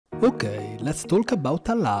Okay, let's talk about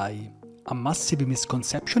a lie, a massive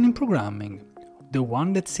misconception in programming, the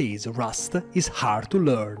one that says Rust is hard to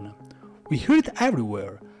learn. We hear it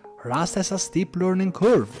everywhere. Rust has a steep learning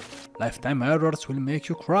curve, lifetime errors will make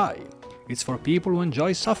you cry, it's for people who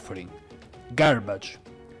enjoy suffering. Garbage.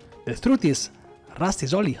 The truth is, Rust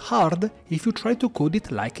is only hard if you try to code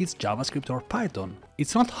it like it's JavaScript or Python.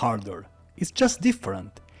 It's not harder, it's just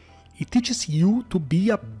different. It teaches you to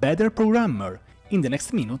be a better programmer. In the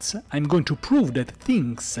next minutes, I'm going to prove that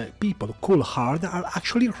things people call hard are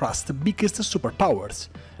actually Rust's biggest superpowers.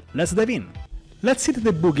 Let's dive in. Let's hit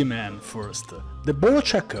the boogeyman first, the borrow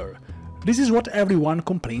checker. This is what everyone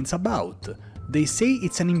complains about. They say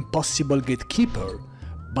it's an impossible gatekeeper.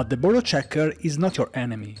 But the borrow checker is not your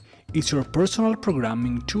enemy, it's your personal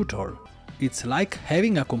programming tutor. It's like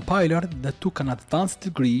having a compiler that took an advanced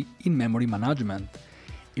degree in memory management.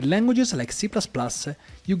 In languages like C++,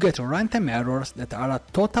 you get runtime errors that are a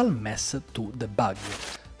total mess to debug.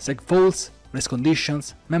 Seg faults, race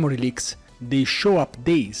conditions, memory leaks, they show up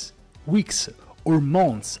days, weeks, or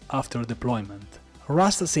months after deployment.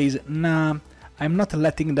 Rust says, nah, I'm not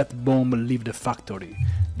letting that bomb leave the factory.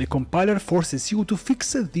 The compiler forces you to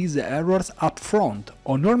fix these errors up front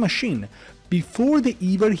on your machine before they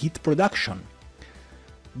even hit production.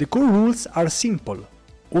 The core rules are simple: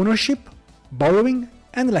 ownership, borrowing,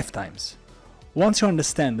 and lifetimes. Once you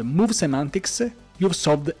understand move semantics, you've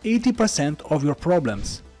solved 80% of your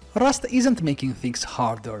problems. Rust isn't making things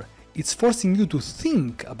harder, it's forcing you to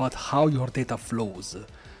think about how your data flows.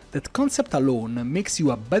 That concept alone makes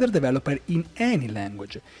you a better developer in any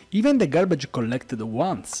language, even the garbage collected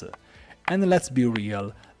ones. And let's be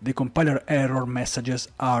real, the compiler error messages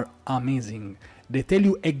are amazing. They tell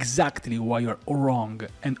you exactly why you're wrong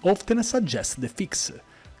and often suggest the fix.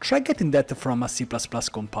 Try getting that from a C++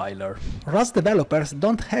 compiler. Rust developers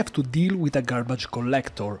don't have to deal with a garbage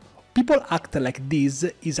collector. People act like this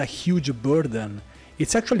is a huge burden.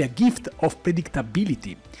 It's actually a gift of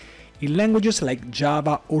predictability. In languages like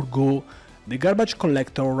Java or Go, the garbage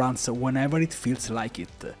collector runs whenever it feels like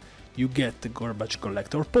it. You get the garbage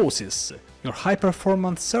collector poses, your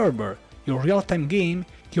high-performance server, your real-time game,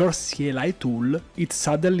 your CLI tool, it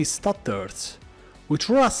suddenly stutters. With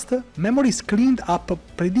Rust, memory is cleaned up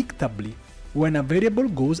predictably when a variable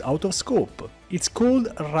goes out of scope. It's called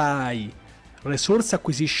RAI, Resource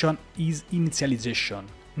Acquisition is Initialization.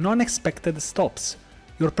 Non-expected stops.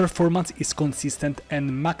 Your performance is consistent and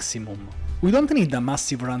maximum. We don't need a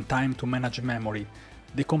massive runtime to manage memory.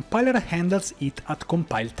 The compiler handles it at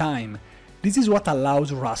compile time. This is what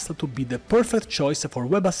allows Rust to be the perfect choice for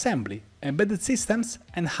WebAssembly, embedded systems,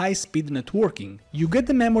 and high-speed networking. You get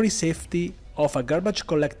the memory safety of a garbage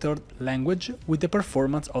collector language with the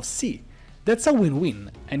performance of C. That's a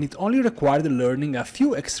win-win, and it only required learning a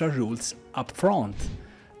few extra rules up front.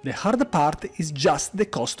 The hard part is just the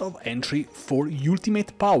cost of entry for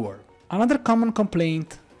ultimate power. Another common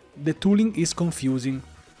complaint: the tooling is confusing.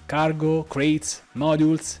 Cargo, crates,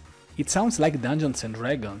 modules. It sounds like Dungeons and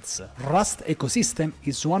Dragons. Rust ecosystem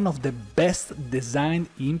is one of the best designed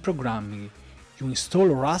in programming. You install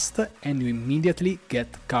Rust and you immediately get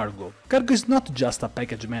Cargo. Cargo is not just a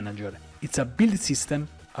package manager, it's a build system,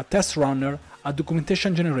 a test runner, a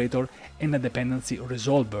documentation generator, and a dependency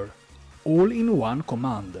resolver, all in one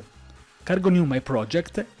command. Cargo new my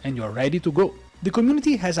project and you're ready to go. The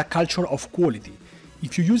community has a culture of quality.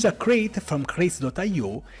 If you use a crate from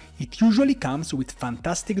crates.io, it usually comes with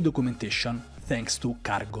fantastic documentation thanks to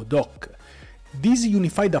Cargo Doc. This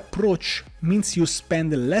unified approach means you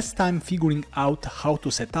spend less time figuring out how to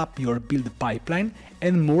set up your build pipeline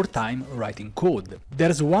and more time writing code.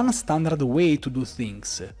 There's one standard way to do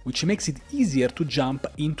things, which makes it easier to jump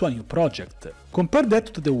into a new project. Compare that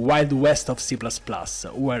to the Wild West of C++,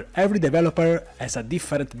 where every developer has a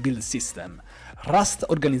different build system. Rust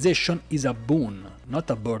organization is a boon, not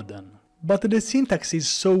a burden. But the syntax is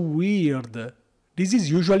so weird. This is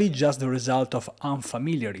usually just the result of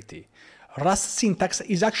unfamiliarity. Rust syntax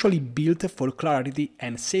is actually built for clarity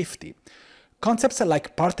and safety. Concepts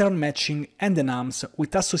like pattern matching and enums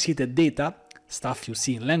with associated data, stuff you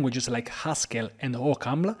see in languages like Haskell and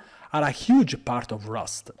OCaml, are a huge part of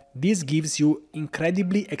Rust. This gives you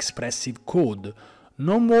incredibly expressive code,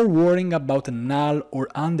 no more worrying about null or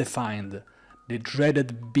undefined, the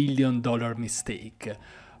dreaded billion-dollar mistake.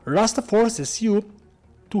 Rust forces you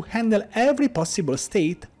to handle every possible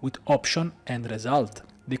state with option and result.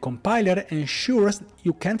 The compiler ensures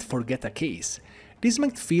you can't forget a case. This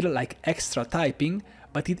might feel like extra typing,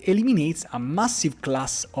 but it eliminates a massive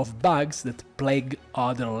class of bugs that plague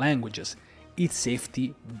other languages. It's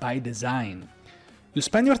safety by design. You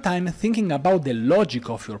spend your time thinking about the logic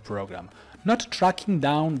of your program, not tracking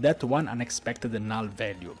down that one unexpected null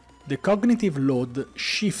value. The cognitive load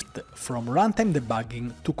shifts from runtime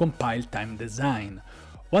debugging to compile time design.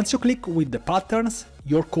 Once you click with the patterns,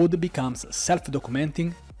 your code becomes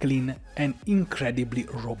self-documenting, clean, and incredibly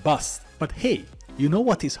robust. But hey, you know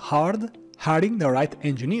what is hard? Hiring the right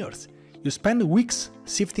engineers. You spend weeks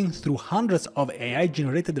sifting through hundreds of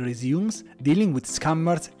AI-generated resumes, dealing with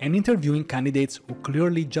scammers and interviewing candidates who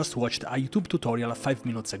clearly just watched a YouTube tutorial 5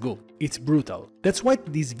 minutes ago. It's brutal. That's why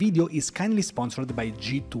this video is kindly sponsored by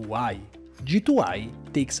G2I. G2I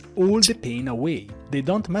takes all the pain away. They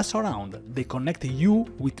don't mess around, they connect you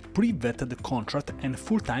with pre-vetted contract and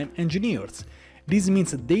full-time engineers. This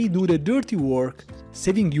means they do the dirty work,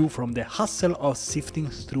 saving you from the hassle of sifting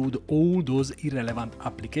through all those irrelevant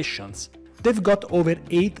applications. They've got over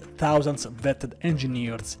 8,000 vetted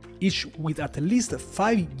engineers, each with at least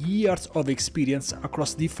 5 years of experience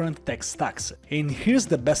across different tech stacks. And here's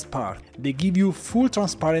the best part, they give you full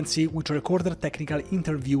transparency with recorded technical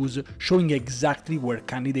interviews showing exactly where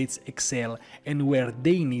candidates excel and where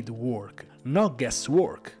they need work, not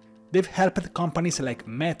guesswork. They've helped companies like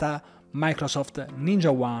Meta, Microsoft,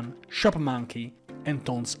 NinjaOne, ShopMonkey, and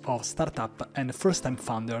tons of startup and first-time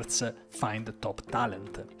founders find top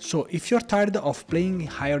talent. So if you're tired of playing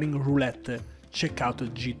hiring roulette, check out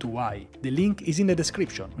G2I. The link is in the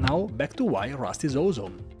description. Now back to why Rust is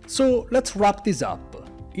awesome. So let's wrap this up.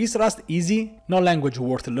 Is Rust easy? No language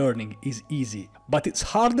worth learning is easy, but it's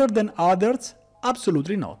harder than others?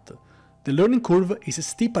 Absolutely not. The learning curve is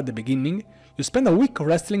steep at the beginning, you spend a week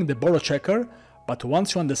wrestling the borrow checker, but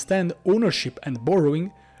once you understand ownership and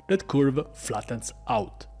borrowing, that curve flattens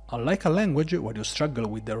out. Unlike a language where you struggle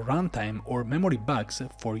with the runtime or memory bugs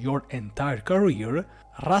for your entire career,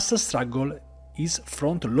 Rust's struggle is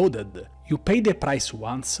front-loaded. You pay the price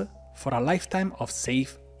once for a lifetime of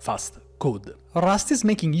safe, fast code. Rust is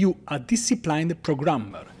making you a disciplined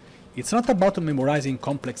programmer. It's not about memorizing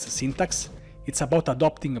complex syntax, it's about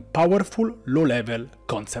adopting powerful, low-level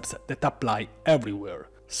concepts that apply everywhere.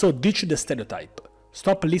 So ditch the stereotype.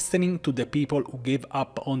 Stop listening to the people who gave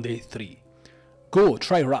up on day 3. Go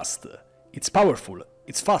try Rust. It's powerful,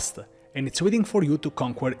 it's fast, and it's waiting for you to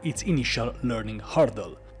conquer its initial learning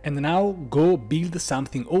hurdle. And now go build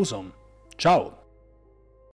something awesome. Ciao!